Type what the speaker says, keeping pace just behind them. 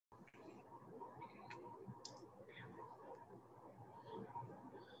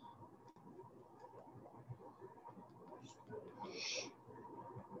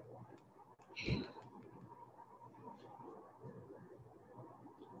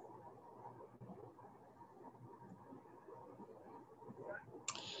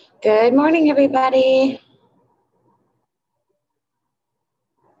Good morning, everybody.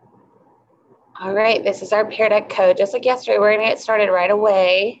 All right, this is our Pear Deck code. Just like yesterday, we're gonna get started right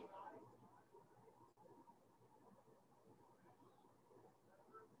away.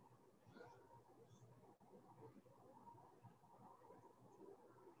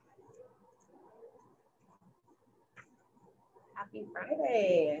 Happy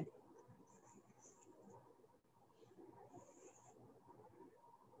Friday.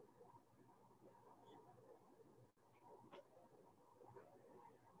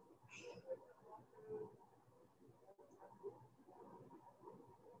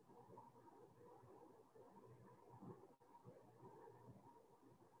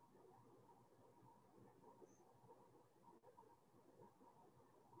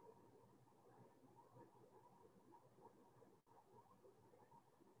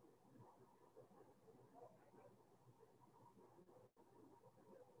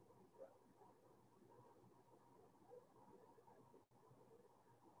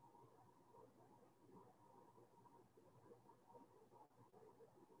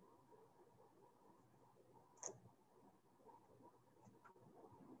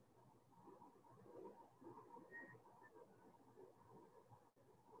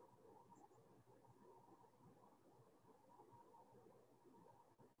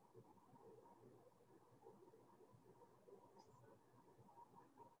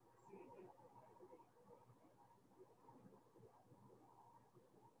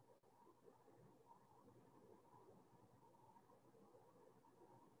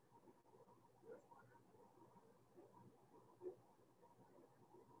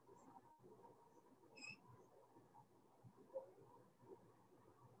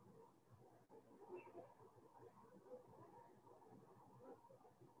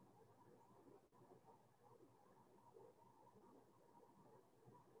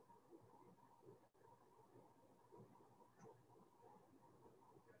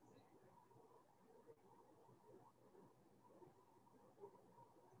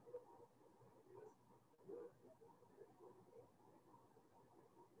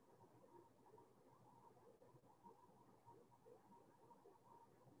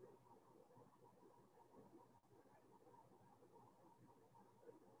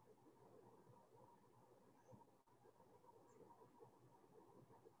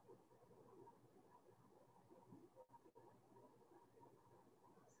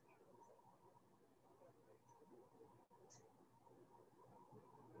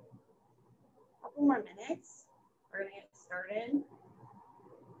 Couple more minutes. We're gonna get started.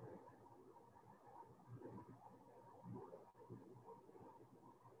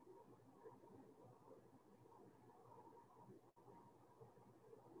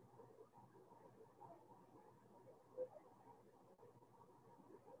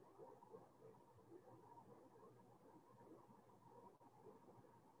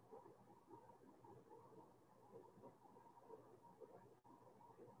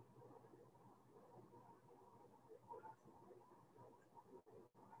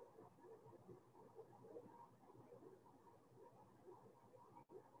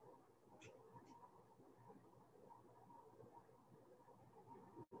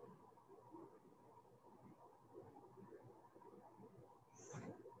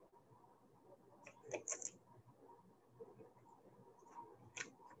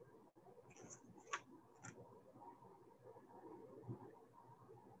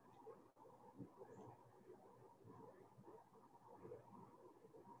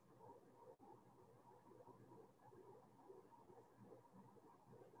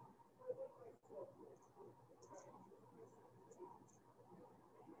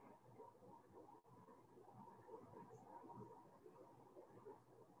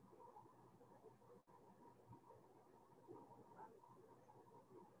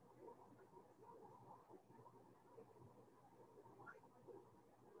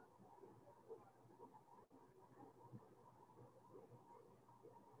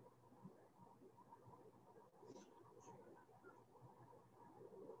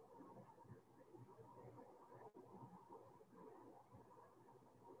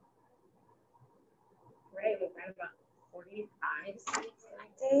 Right, we've got about 45 seats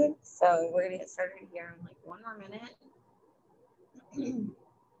connected. So we're gonna get started here in like one more minute.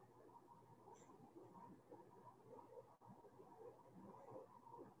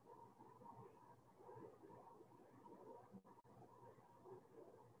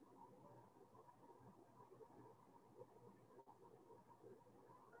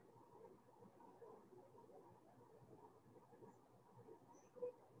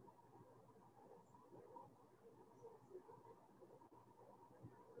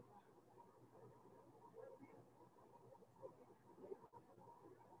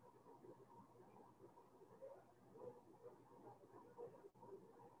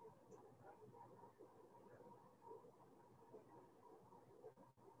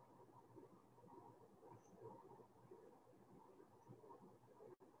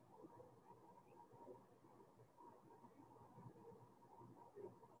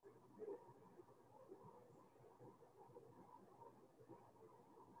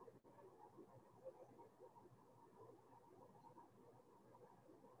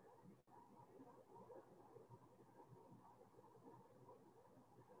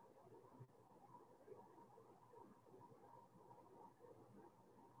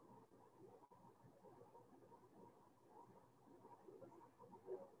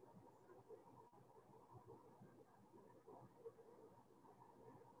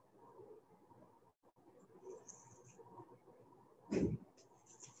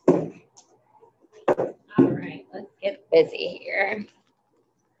 All right, let's get busy here.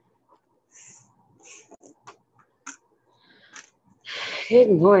 Good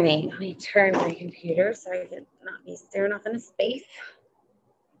morning. Let me turn my computer so I can not be staring off into space.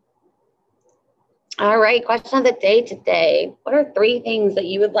 All right, question of the day today. What are 3 things that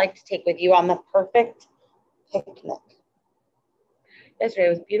you would like to take with you on the perfect picnic? Yesterday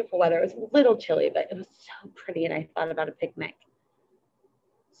was beautiful weather. It was a little chilly, but it was so pretty, and I thought about a picnic.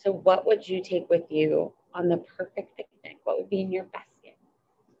 So what would you take with you on the perfect picnic? What would be in your basket?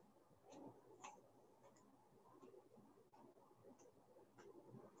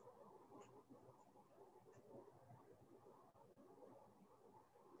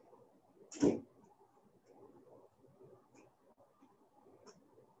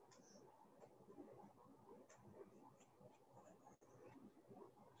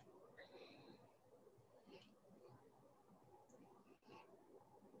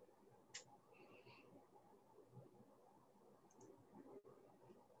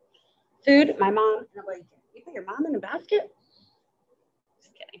 Food, my mom, and a blanket. You put your mom in a basket?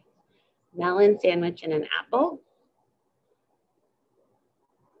 Just kidding. Melon sandwich and an apple.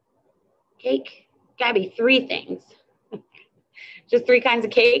 Cake. Gotta be 3 things. Just 3 kinds of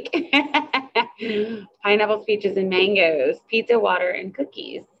cake. Pineapples, peaches, and mangoes. Pizza, water, and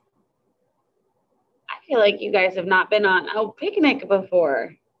cookies. I feel like you guys have not been on a picnic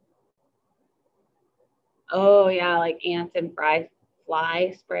before. Oh, yeah, like ants and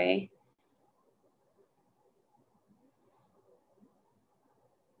fly spray.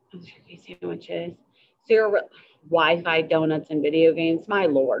 Turkey sandwiches. Wi-Fi, donuts, and video games. My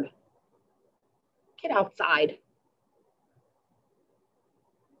Lord. Get outside.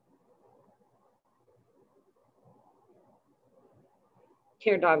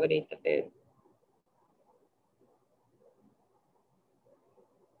 Your dog would eat the food.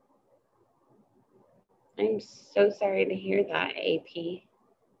 I'm so sorry to hear that, AP. It's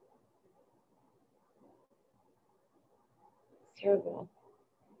terrible.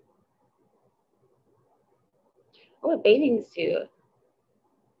 Oh, a bathing suit.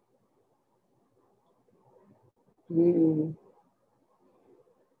 Those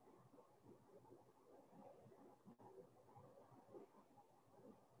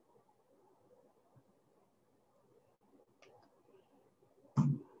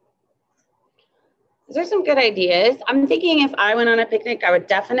are some good ideas. I'm thinking if I went on a picnic, I would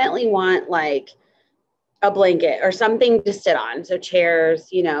definitely want like a blanket or something to sit on. So chairs,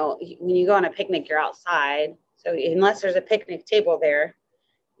 you know, when you go on a picnic, you're outside. So unless there's a picnic table there,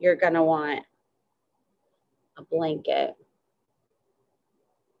 you're going to want a blanket.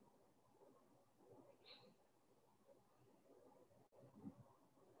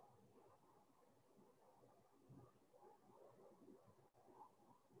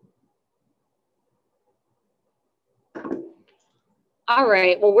 All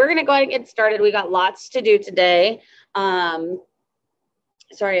right, well, we're gonna go ahead and get started. We got lots to do today.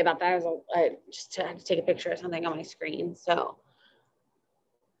 Sorry about that. I just had to take a picture of something on my screen. So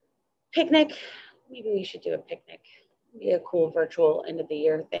picnic, maybe we should do a picnic. Be a cool virtual end of the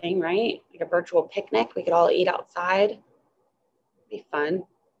year thing, right? Like a virtual picnic. We could all eat outside. Be fun.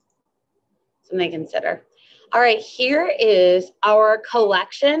 Something to consider. All right, here is our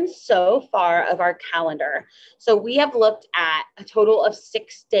collection so far of our calendar. So we have looked at a total of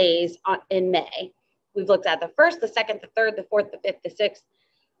 6 days in May. We've looked at the 1st, the 2nd, the 3rd, the 4th, the 5th, the 6th.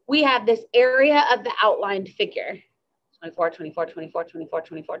 We have this area of the outlined figure. 24, 24, 24, 24,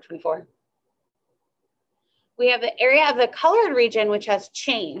 24, 24. We have the area of the colored region, which has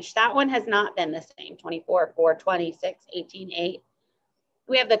changed. That one has not been the same. 24, 4, 26, 18, 8.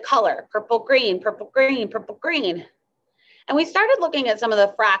 We have the color, purple, green, purple, green, purple, green. And we started looking at some of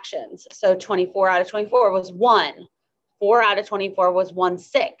the fractions. So 24 out of 24 was 1. 4 out of 24 was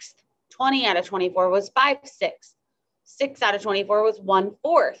 1/6. 20 out of 24 was 5/6. 6 out of 24 was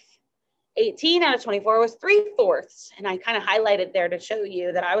 1/4. 18 out of 24 was 3/4. And I kind of highlighted there to show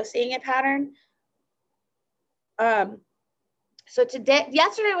you that I was seeing a pattern. So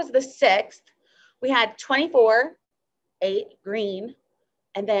yesterday was the 6th. We had 24, 8, green.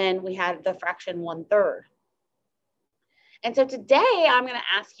 And then we had the fraction 1/3. And so today I'm going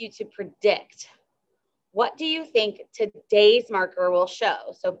to ask you to predict, what do you think today's marker will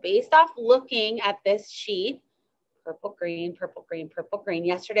show? So based off looking at this sheet, purple, green, purple, green, purple, green.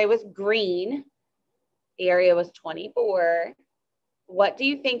 Yesterday was green. The area was 24. What do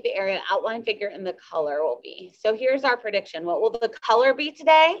you think the area outline figure and the color will be? So here's our prediction. What will the color be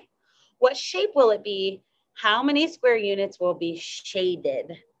today? What shape will it be? How many square units will be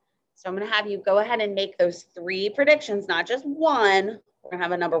shaded? So I'm going to have you go ahead and make those 3 predictions, not just one. We're going to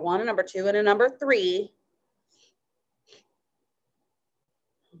have a number 1, a number 2, and a number 3.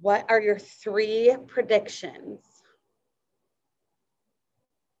 What are your 3 predictions?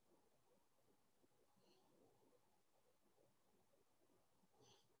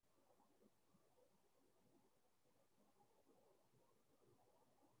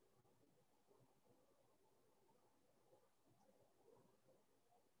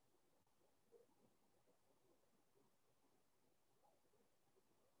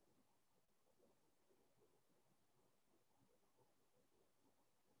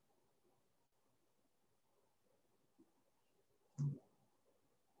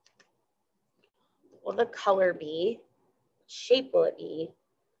 What will the color be? What shape will it be?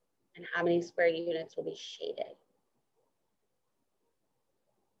 And how many square units will be shaded?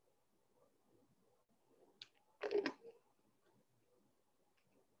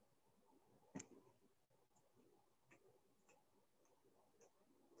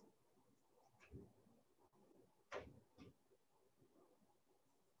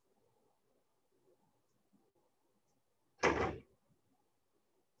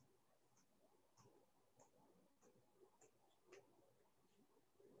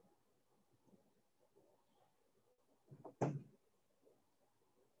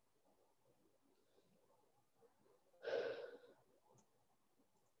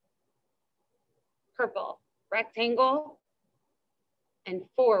 Purple, rectangle, and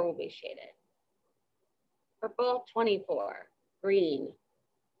 4 will be shaded. Purple, 24, green.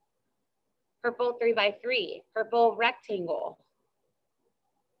 Purple, 3 by 3, purple rectangle,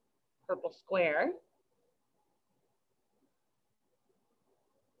 purple square.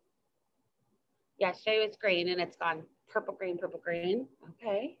 Yesterday was green and it's gone purple, green, purple, green.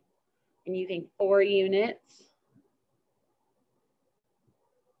 Okay. And you think 4 units.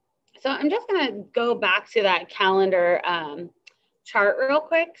 So I'm just going to go back to that calendar chart real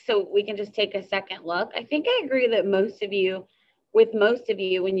quick so we can just take a second look. I think I agree that most of you,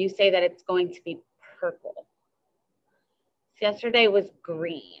 when you say that it's going to be purple. Yesterday was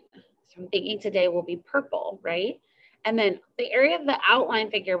green. So I'm thinking today will be purple, right? And then the area of the outline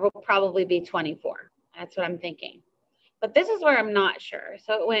figure will probably be 24. That's what I'm thinking. But this is where I'm not sure.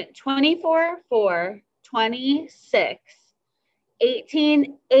 So it went 24, 4, 26,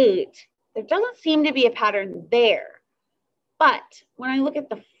 18, 8. There doesn't seem to be a pattern there. But when I look at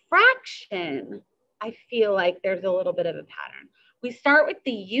the fraction, I feel like there's a little bit of a pattern. We start with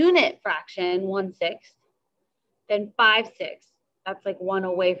the unit fraction, 1/6, then 5/6. That's like 1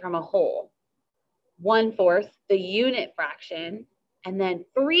 away from a whole. 1/4, the unit fraction, and then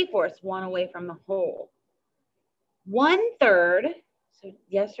 3/4, 1 away from the whole. 1/3, so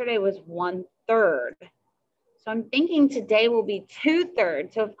yesterday was 1/3. So I'm thinking today will be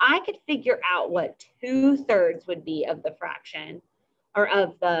 2/3. So if I could figure out what 2/3 would be of the fraction, or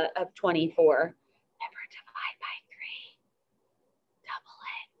of 24, remember, divide by 3, double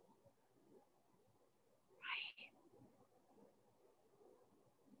it, right?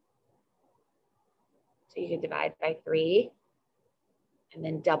 So you could divide by 3 and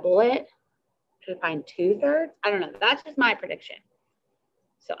then double it to find 2/3. I don't know. That's just my prediction.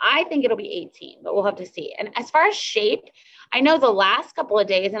 So I think it'll be 18, but we'll have to see. And as far as shape, I know the last couple of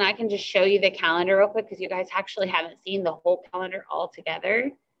days, and I can just show you the calendar real quick because you guys actually haven't seen the whole calendar all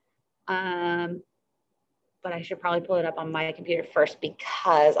together. But I should probably pull it up on my computer first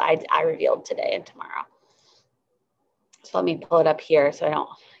because I revealed today and tomorrow. So let me pull it up here so I don't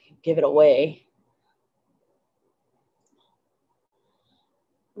give it away.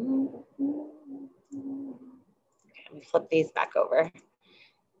 Okay, let me flip these back over.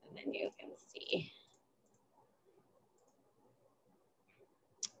 And you can see.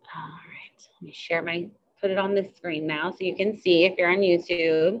 All right, let me share put it on the screen now so you can see if you're on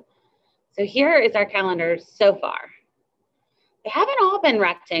YouTube. So here is our calendar so far. They haven't all been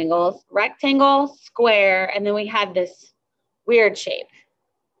rectangles, rectangle, square, and then we had this weird shape.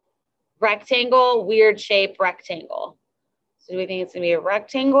 Rectangle, weird shape, rectangle. So do we think it's gonna be a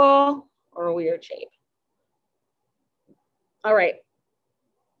rectangle or a weird shape? All right.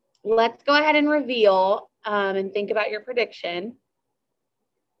 Let's go ahead and reveal and think about your prediction.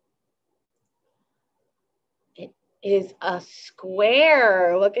 It is a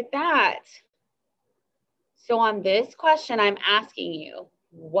square. Look at that. So on this question, I'm asking you,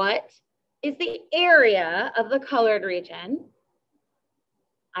 what is the area of the colored region?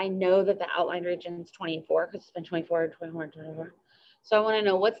 I know that the outlined region is 24 because it's been 24, 24, 24. So I want to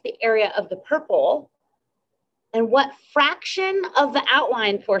know what's the area of the purple and what fraction of the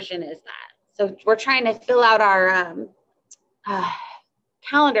outline portion is that? So we're trying to fill out our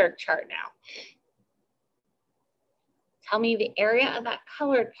calendar chart now. Tell me the area of that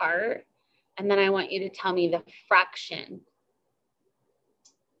colored part, and then I want you to tell me the fraction.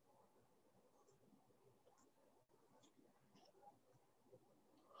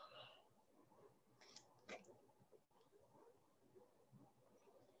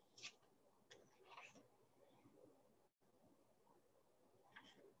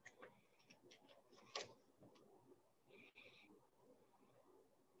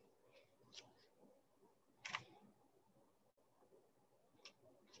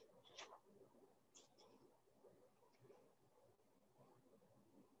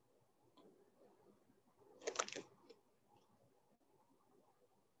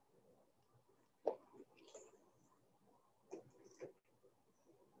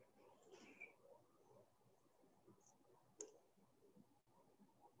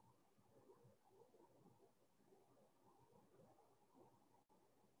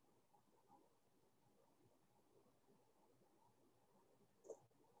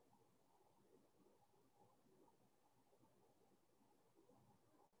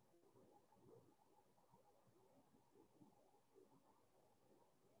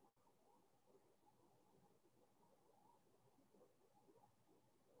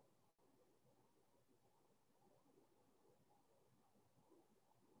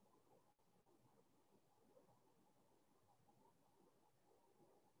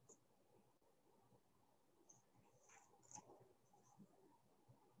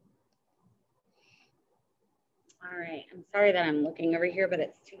 All right, I'm sorry that I'm looking over here, but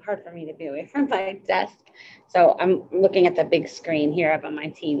it's too hard for me to be away from my desk. So I'm looking at the big screen here up on my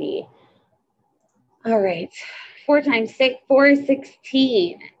TV. All right, 4 times 6, 4 is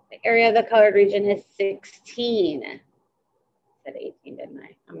 16. The area of the colored region is 16. I said 18, didn't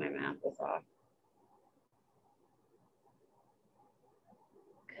I? Oh, my math was off.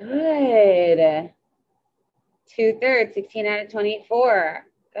 Good. 2/3, 16 out of 24.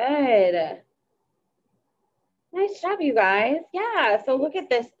 Good. Nice job, you guys. Yeah, so look at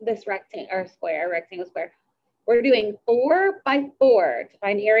this rectangle square. We're doing 4 by 4 to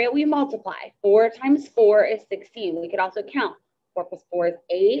find area. We multiply. 4 times 4 is 16. We could also count. 4 plus 4 is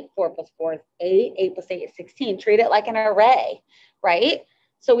 8. 4 plus 4 is 8. 8 plus 8 is 16. Treat it like an array, right?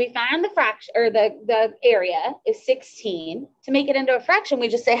 So we found the fraction, or the area is 16. To make it into a fraction, we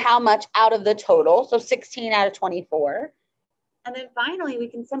just say how much out of the total. So 16 out of 24. And then finally, we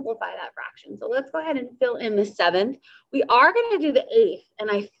can simplify that fraction. So let's go ahead and fill in the 7th. We are going to do the 8th,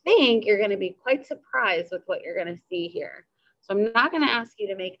 and I think you're going to be quite surprised with what you're going to see here. So I'm not going to ask you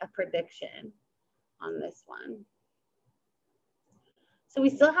to make a prediction on this one. So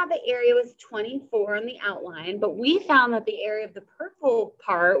we still have the area was 24 on the outline, but we found that the area of the purple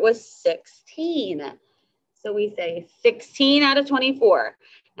part was 16. So we say 16 out of 24.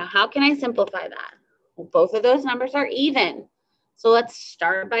 Now, how can I simplify that? Well, both of those numbers are even. So let's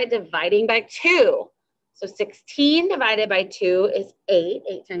start by dividing by 2. So 16 divided by 2 is 8.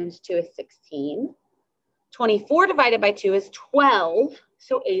 8 times 2 is 16. 24 divided by 2 is 12.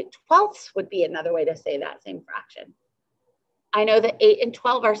 So 8/12 would be another way to say that same fraction. I know that 8 and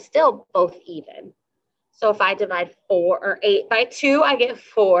 12 are still both even. So if I divide 8 by 2, I get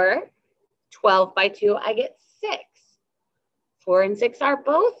 4. 12 by 2, I get 6. 4 and 6 are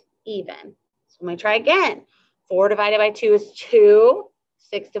both even. So let me try again. 4 divided by 2 is 2.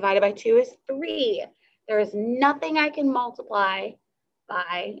 6 divided by 2 is 3. There is nothing I can multiply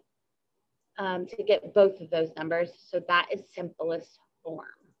by to get both of those numbers. So that is simplest form.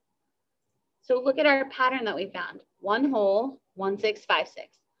 So look at our pattern that we found. 1 whole, 1 6 5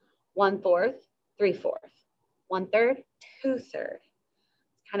 6. 1/4, 3/4. 1/3, 2/3.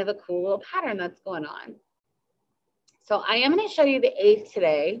 It's kind of a cool little pattern that's going on. So I am going to show you the 8th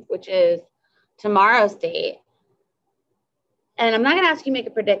today, which is tomorrow's date. And I'm not going to ask you to make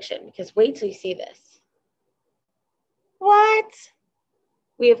a prediction because wait till you see this. What?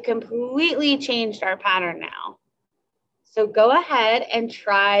 We have completely changed our pattern now. So go ahead and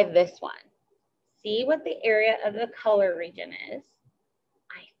try this one. See what the area of the color region is.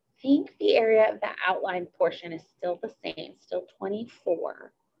 I think the area of the outline portion is still the same, still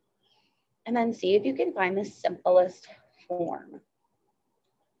 24. And then see if you can find the simplest form.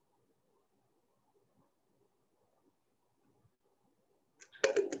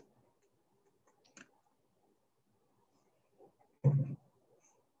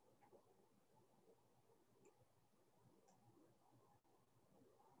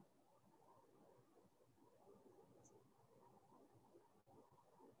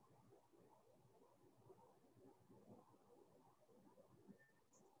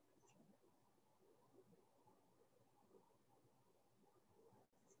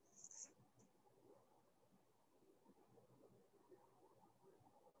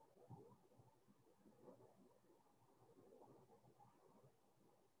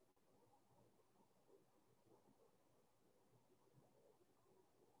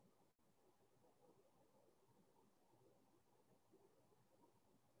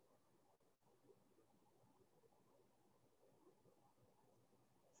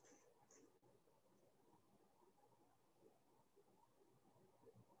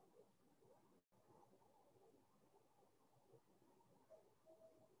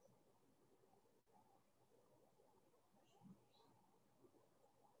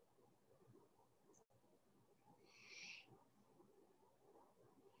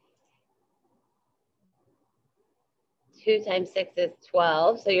 2 times 6 is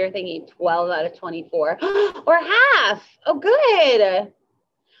 12. So you're thinking 12 out of 24 or half. Oh, good.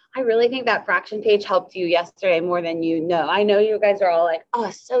 I really think that fraction page helped you yesterday more than you know. I know you guys are all like, oh,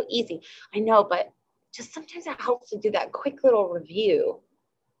 so easy. I know, but just sometimes it helps to do that quick little review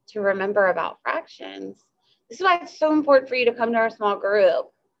to remember about fractions. This is why it's so important for you to come to our small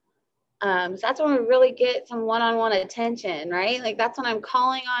group. So that's when we really get some one-on-one attention, right? Like that's when I'm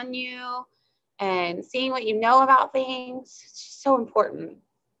calling on you and seeing what you know about things. It's just so important,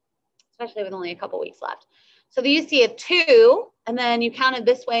 especially with only a couple weeks left. So you see a 2, and then you counted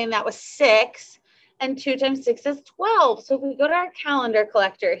this way, and that was 6. And 2 times 6 is 12. So if we go to our calendar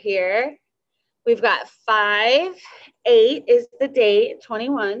collector here, we've got 5, 8 is the date,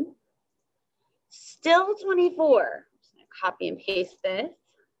 21. Still 24. I'm just going to copy and paste this.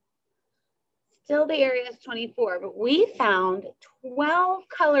 Still the area is 24, but we found 12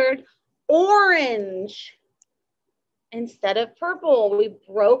 colored orange instead of purple. We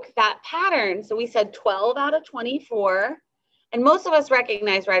broke that pattern. So we said 12 out of 24. And most of us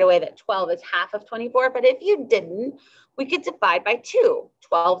recognize right away that 12 is half of 24. But if you didn't, we could divide by 2.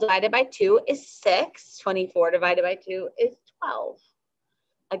 12 divided by 2 is 6. 24 divided by 2 is 12.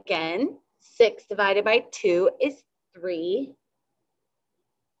 Again, 6 divided by 2 is 3.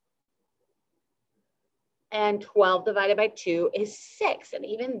 And 12 divided by 2 is 6. And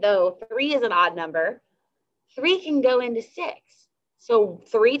even though 3 is an odd number, 3 can go into 6. So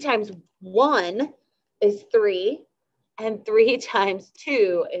 3 times 1 is 3, and 3 times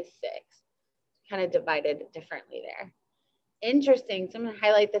 2 is 6. Kind of divided differently there. Interesting. So I'm going to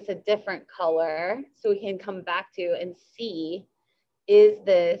highlight this a different color so we can come back to and see, is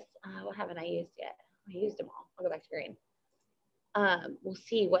this, what haven't I used yet? I used them all. I'll go back to green. We'll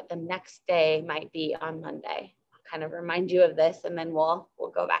see what the next day might be on Monday. I'll kind of remind you of this, and then we'll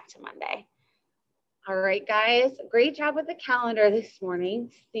go back to Monday. All right, guys, great job with the calendar this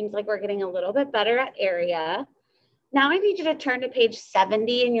morning. Seems like we're getting a little bit better at area. Now I need you to turn to page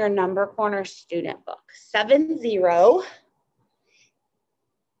 70 in your Number Corner student book, 70.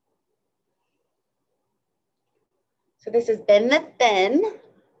 So this has been the thin.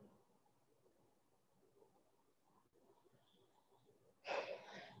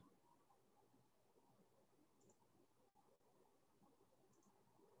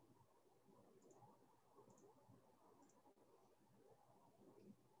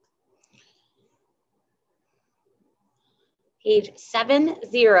 Page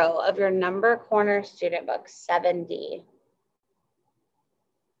 70 of your Number Corner student book, 70.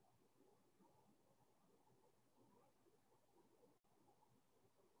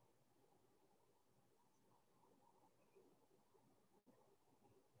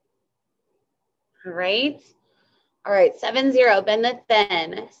 All right, 70, bend the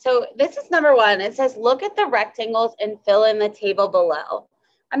thin. So this is number 1. It says, look at the rectangles and fill in the table below.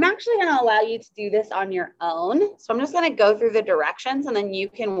 I'm actually going to allow you to do this on your own. So I'm just going to go through the directions and then you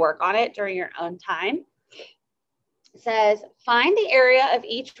can work on it during your own time. It says, find the area of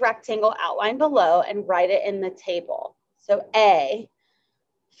each rectangle outlined below and write it in the table. So A,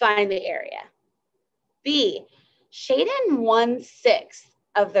 find the area. B, shade in 1/6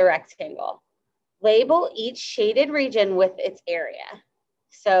 of the rectangle. Label each shaded region with its area.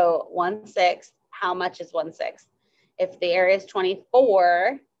 So 1/6, how much is 1/6? If the area is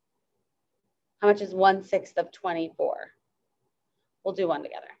 24, how much is 1/6 of 24? We'll do one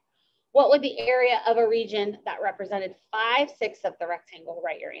together. What would the area of a region that represented 5/6 of the rectangle?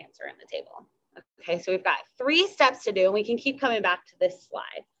 Write your answer in the table. Okay, so we've got 3 steps to do, and we can keep coming back to this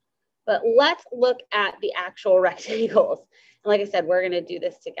slide. But let's look at the actual rectangles. And like I said, we're going to do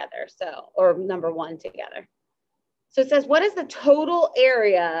this together. So, or number 1 together. So it says, what is the total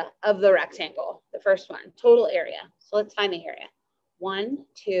area of the rectangle? The first one, total area. So let's find the area. 1,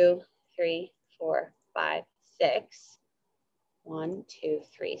 2, 3, 4, 5, 6. 1, 2,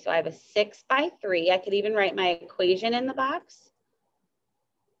 3. So I have a 6 by 3. I could even write my equation in the box.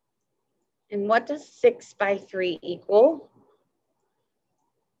 And what does 6 by 3 equal?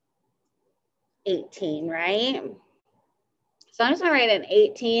 18, right? So I'm just going to write an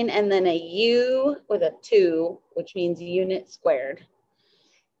 18 and then a U with a 2, which means unit squared.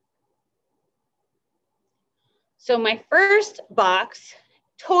 So my first box,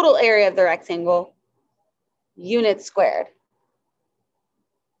 total area of the rectangle, unit squared.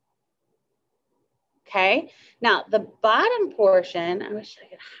 Okay, now the bottom portion, I wish I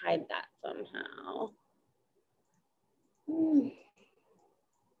could hide that somehow. Let's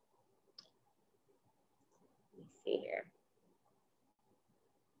see here.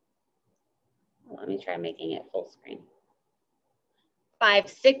 Let me try making it full screen.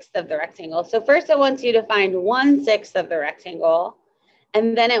 5/6 of the rectangle. So first it wants you to find 1/6 of the rectangle,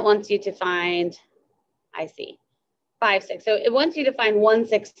 and then it wants you to find, I see, 5/6. So it wants you to find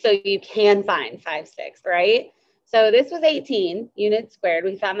 1/6 so you can find 5/6, right? So this was 18 units squared.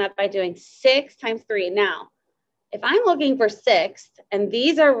 We found that by doing 6 times 3. Now, if I'm looking for 6, and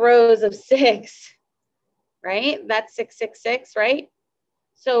these are rows of 6, right? That's 6, 6, 6, right?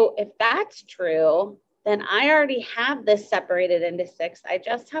 So if that's true, then I already have this separated into 6. I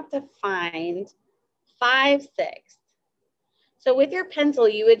just have to find 5/6. So with your pencil,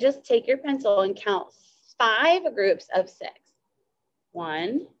 you would just take your pencil and count 5 groups of 6.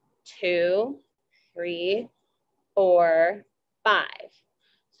 1, 2, 3, 4, 5.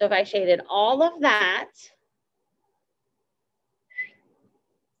 So if I shaded all of that,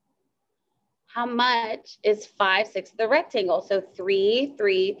 how much is 5/6 of the rectangle? So 3,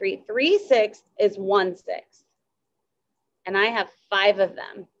 3, 3, 3/6 is 1/6. And I have 5 of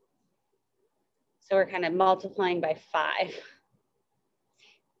them. So we're kind of multiplying by 5.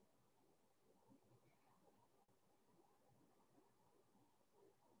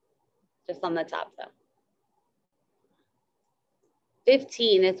 Just on the top though.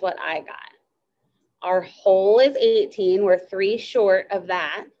 15 is what I got. Our whole is 18. We're 3 short of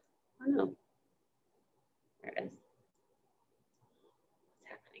that. Oh no. There it is. What's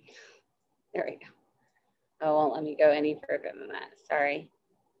happening? There we go. Oh, it won't let me go any further than that. Sorry.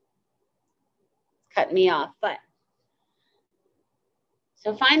 It's cutting me off, but.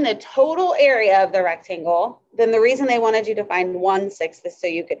 So find the total area of the rectangle. Then the reason they wanted you to find 1/6 is so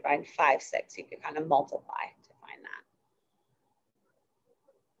you could find 5/6. You could kind of multiply to find that.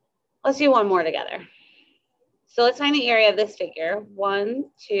 Let's do one more together. So let's find the area of this figure.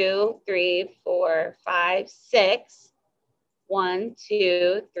 1, 2, 3, 4, 5, 6. 1,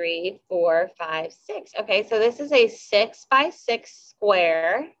 2, 3, 4, 5, 6. Okay, so this is a 6 by 6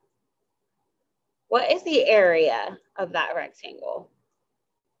 square. What is the area of that rectangle?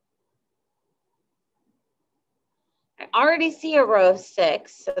 I already see a row of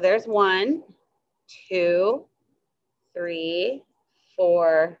 6. So there's 1, 2, 3,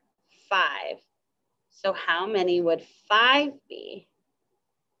 4, 5. So how many would 5 be?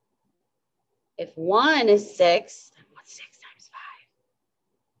 If 1 is 6, then what's 6 times 5?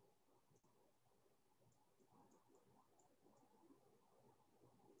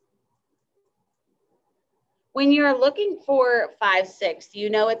 When you're looking for 5/6,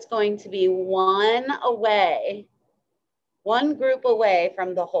 you know it's going to be one group away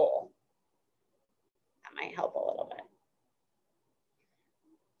from the whole. That might help a little bit.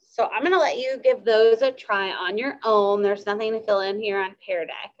 So I'm going to let you give those a try on your own. There's nothing to fill in here on Pear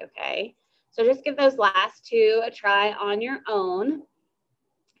Deck, okay? So just give those last 2 a try on your own,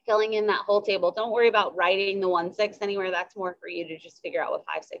 filling in that whole table. Don't worry about writing the 1/6 anywhere. That's more for you to just figure out what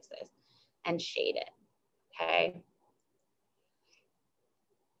 5/6 is and shade it, okay?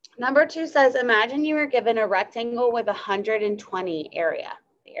 Number 2 says, imagine you were given a rectangle with 120 area.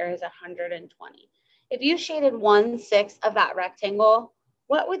 The area is 120. If you shaded 1/6 of that rectangle,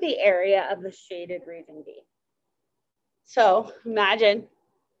 what would the area of the shaded region be? So imagine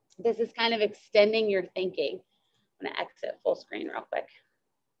this is kind of extending your thinking. I'm gonna exit full screen real quick.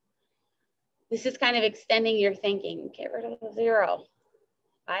 This is kind of extending your thinking. Get rid of the 0.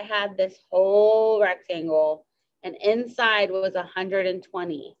 If I had this whole rectangle and inside was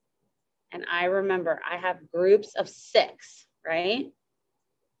 120, and I remember I have groups of 6, right?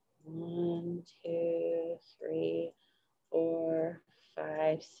 1, 2, 3, 4,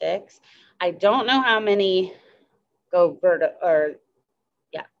 5, 6. I don't know how many go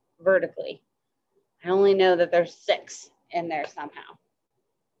vertically. I only know that there's 6 in there somehow.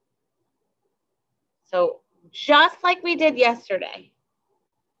 So just like we did yesterday,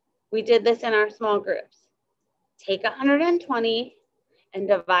 we did this in our small groups. Take 120 and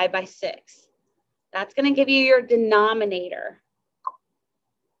divide by 6. That's going to give you your denominator.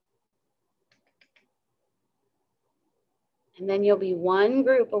 And then you'll be one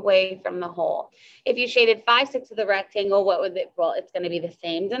group away from the whole. If you shaded 5/6 of the rectangle, what would it? Well, it's going to be the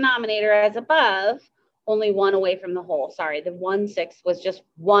same denominator as above, only one away from the whole. Sorry, the 1/6 was just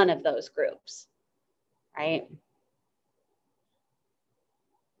one of those groups, right?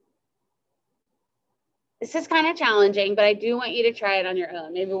 This is kind of challenging, but I do want you to try it on your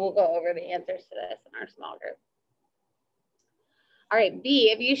own. Maybe we'll go over the answers to this in our small group. All right, B,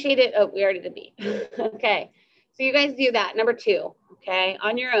 if you shaded, oh, we already did B. Okay, so you guys do that, number 2, okay,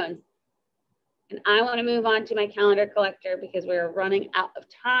 on your own. And I want to move on to my calendar collector because we're running out of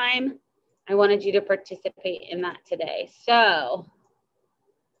time. I wanted you to participate in that today. So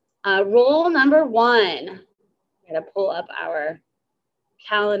rule number 1, I got to pull up our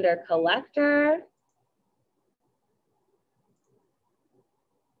calendar collector.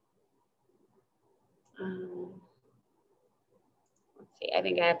 Let's see, I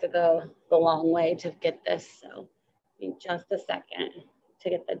think I have to go the long way to get this. So give me just a second to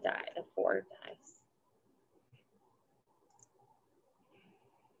get the die, the 4 dice.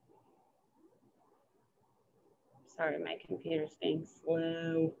 Sorry, my computer's being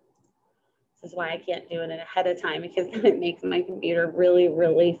slow. This is why I can't do it ahead of time, because it makes my computer really,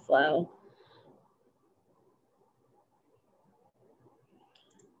 really slow.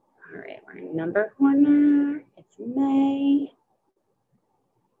 All right, we're in number corner. It's May.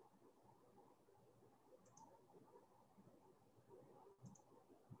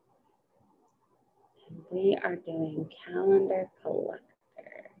 And we are doing calendar collector.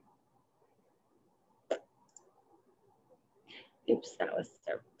 Oops, that was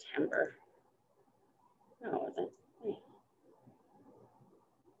September. No, it wasn't. Wait.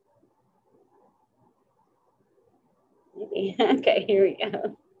 Maybe. Okay, here we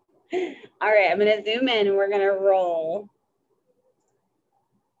go. All right, I'm going to zoom in and we're going to roll.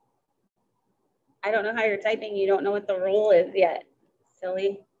 I don't know how you're typing. You don't know what the roll is yet.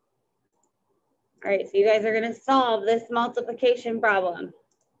 Silly. All right, so you guys are going to solve this multiplication problem.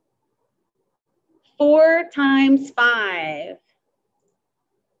 4 times 5.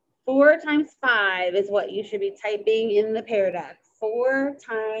 4 times 5 is what you should be typing in the pear deck. 4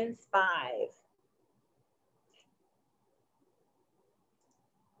 times 5.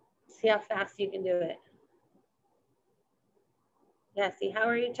 See how fast you can do it. Yeah, see, how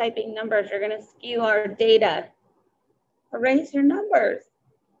are you typing numbers? You're going to skew our data. Erase your numbers.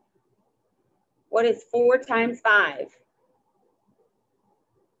 What is 4 times 5?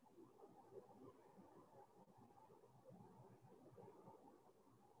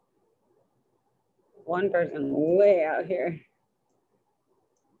 One person way out here.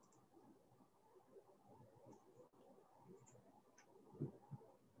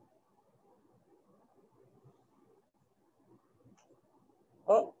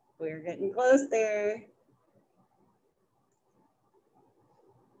 Oh, we're getting close there.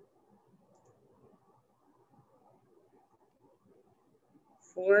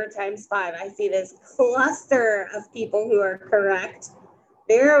 Four times 5. I see this cluster of people who are correct.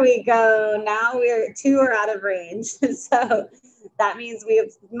 There we go. Now 2 are out of range. So that means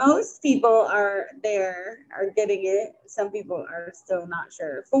most people are getting it. Some people are still not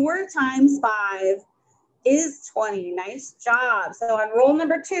sure. 4 times 5 is 20. Nice job. So on roll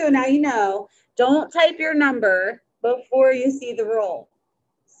number 2, now you know, don't type your number before you see the roll.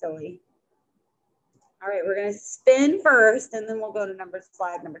 Silly. All right, we're going to spin first, and then we'll go to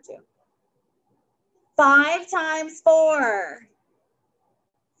slide number 2. 5 times 4.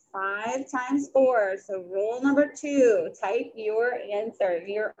 5 times 4. So roll number 2. Type your answer.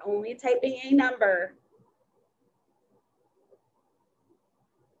 You're only typing a number.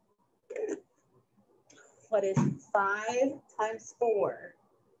 What is 5 times 4?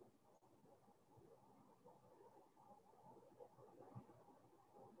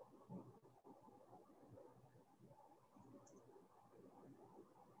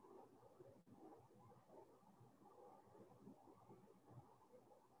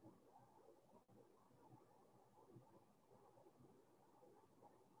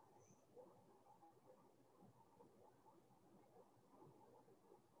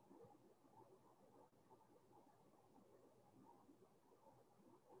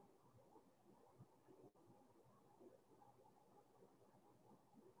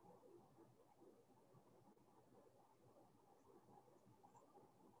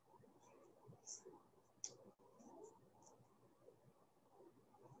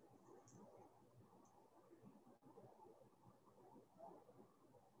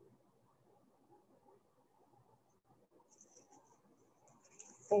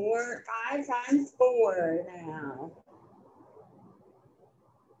 Five times 4 now.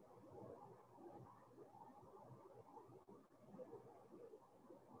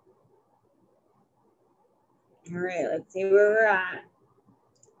 All right, let's see where we're at.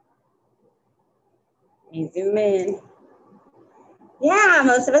 Let me zoom in. Yeah,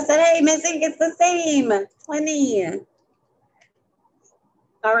 most of us said, hey, Miss Zink, it's the same. 20.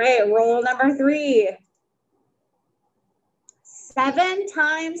 All right, roll number 3. 7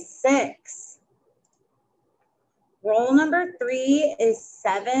 times 6. Roll number 3 is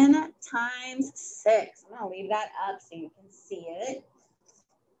 7 times 6. I'm going to leave that up so you can see it.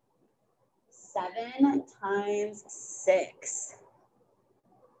 7 times 6.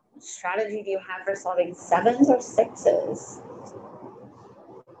 What strategy do you have for solving 7s or 6s?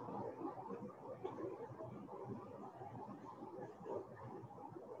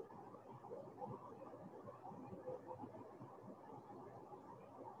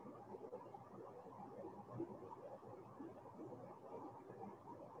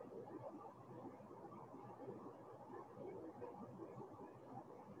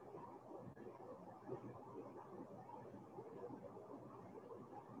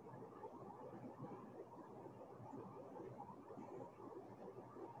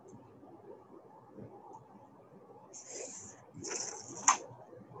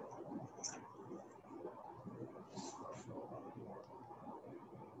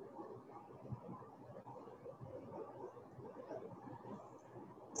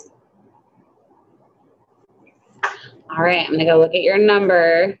 All right, I'm going to go look at your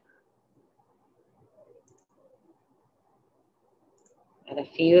number. Got a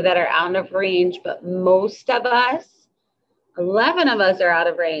few that are out of range, but most of us, 11 of us are out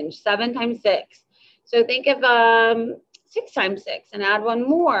of range, 7 times 6. So think of 6 times 6 and add one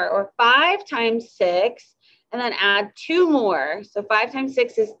more, or 5 times 6 and then add 2 more. So 5 times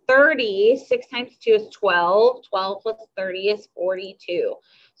 6 is 30, 6 times 2 is 12, 12 plus 30 is 42.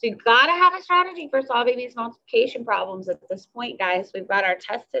 So you've got to have a strategy for solving these multiplication problems at this point, guys. We've got our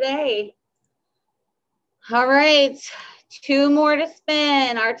test today. All right, 2 more to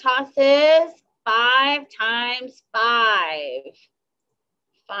spin. Our toss is 5 times 5.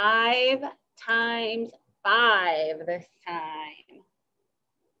 5 times 5 this time.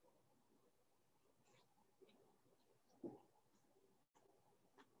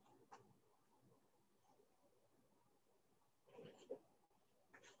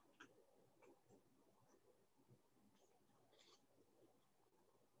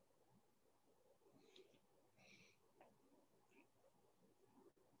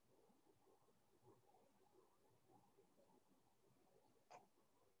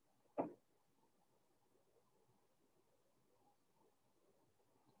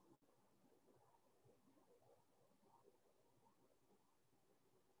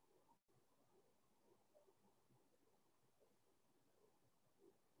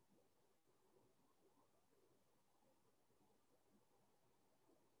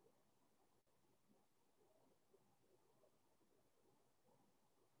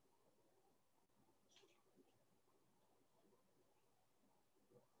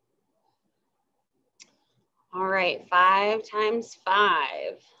 All right, 5 times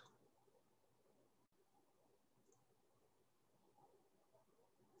 5.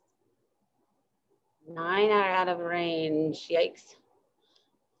 Nine are out of range. Yikes.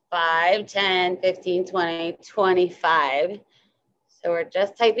 5, 10, 15, 20, 25. So we're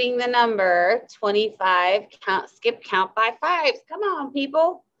just typing the number 25. Count, skip count by 5s. Come on,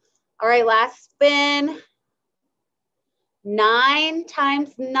 people. All right, last spin. 9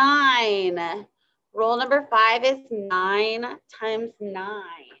 times 9. Rule number 5 is 9 times 9.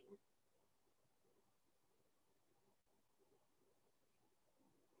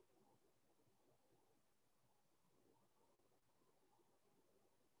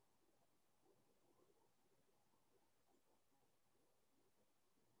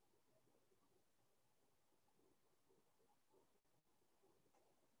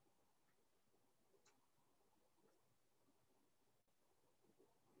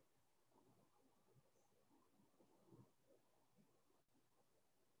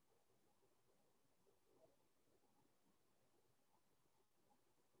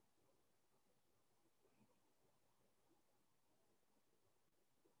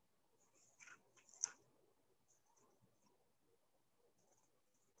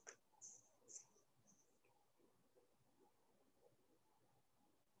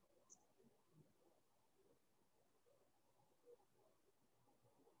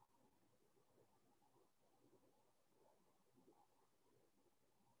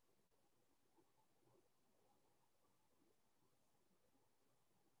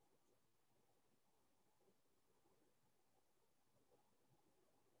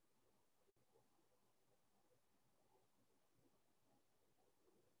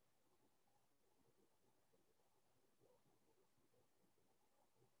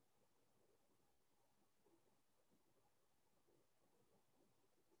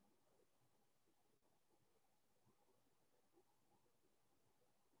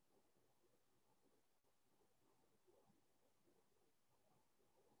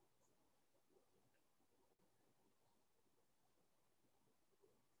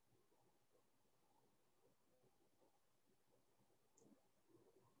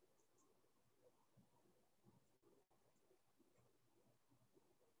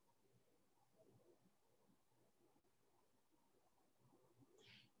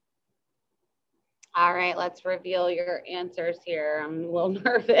 All right, let's reveal your answers here. I'm a little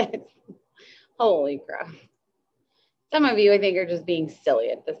nervous. Holy crap. Some of you, I think, are just being silly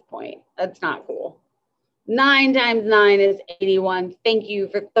at this point. That's not cool. 9 times 9 is 81. Thank you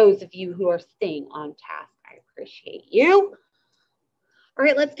for those of you who are staying on task. I appreciate you. All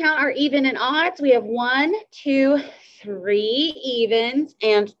right, let's count our even and odds. We have 1, 2, 3 evens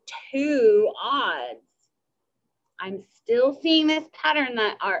and 2 odds. I'm still seeing this pattern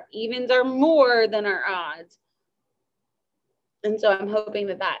that our evens are more than our odds. And so I'm hoping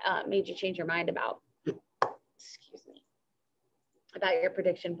that that made you change your mind about, excuse me, about your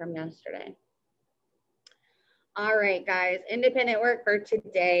prediction from yesterday. All right, guys, independent work for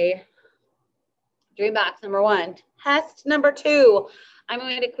today. Dream box number 1. Test number 2. I'm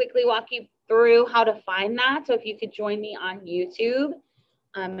going to quickly walk you through how to find that. So if you could join me on YouTube,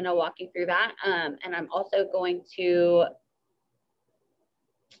 I'm going to walk you through that. And I'm also going to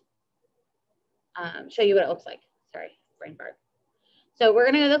show you what it looks like. Sorry, brain fart. So we're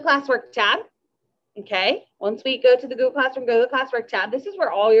going to go to the classwork tab. Okay. Once we go to the Google Classroom, go to the classwork tab. This is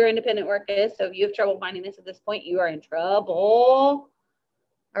where all your independent work is. So if you have trouble finding this at this point, you are in trouble.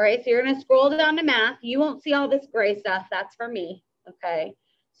 All right. So you're going to scroll down to math. You won't see all this gray stuff. That's for me. Okay.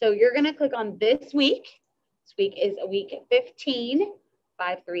 So you're going to click on this week. This week is week 15,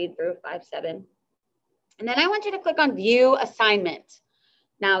 5-3 through 5-7. And then I want you to click on view assignment.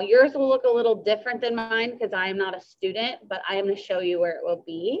 Now yours will look a little different than mine because I am not a student, but I am going to show you where it will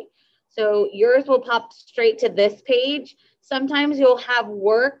be. So yours will pop straight to this page. Sometimes you'll have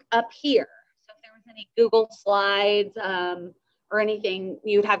work up here. So if there was any Google Slides or anything,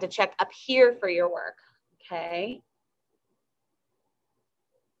 you would have to check up here for your work, okay?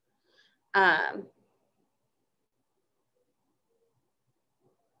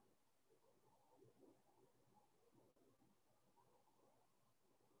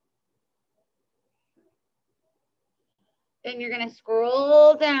 Then you're going to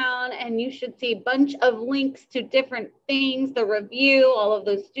scroll down and you should see a bunch of links to different things, the review, all of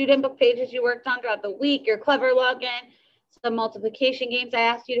those student book pages you worked on throughout the week, your Clever login, some multiplication games I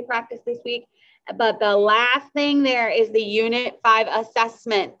asked you to practice this week. But the last thing there is the Unit 5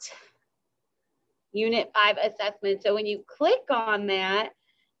 assessment. Unit 5 assessment. So when you click on that,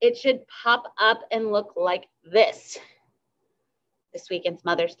 it should pop up and look like this. This weekend's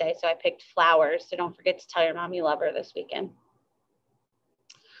Mother's Day, so I picked flowers. So don't forget to tell your mom you love her this weekend.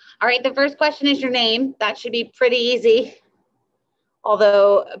 All right, the first question is your name. That should be pretty easy.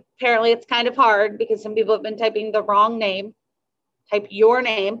 Although apparently it's kind of hard because some people have been typing the wrong name. Type your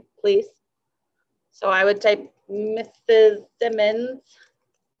name, please. So I would type Mrs. Simmons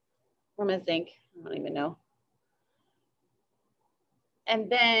or Ms. Zink. I don't even know. And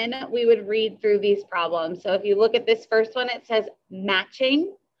then we would read through these problems. So if you look at this first one, it says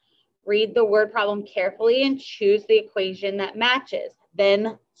matching. Read the word problem carefully and choose the equation that matches.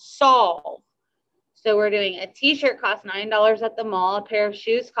 Then solve. So we're doing a t-shirt costs $9 at the mall. A pair of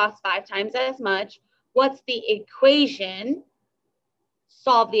shoes costs 5 times as much. What's the equation?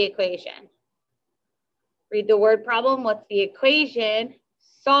 Solve the equation. Read the word problem. What's the equation?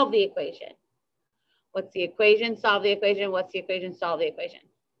 Solve the equation. What's the equation? Solve the equation. What's the equation? Solve the equation.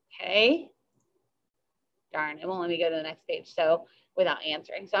 Okay. Darn, it won't let me go to the next page. So without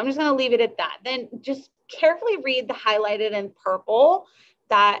answering. So I'm just going to leave it at that. Then just carefully read the highlighted in purple.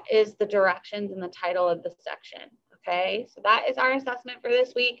 That is the directions and the title of the section. Okay. So that is our assessment for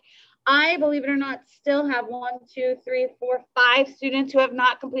this week. I, believe it or not, still have 1, 2, 3, 4, 5 students who have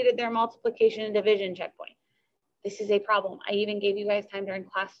not completed their multiplication and division checkpoint. This is a problem. I even gave you guys time during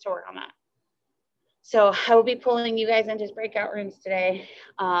class to work on that. So I will be pulling you guys into breakout rooms today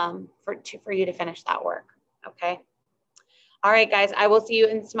for you to finish that work, okay? All right, guys, I will see you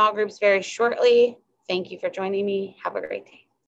in small groups very shortly. Thank you for joining me. Have a great day.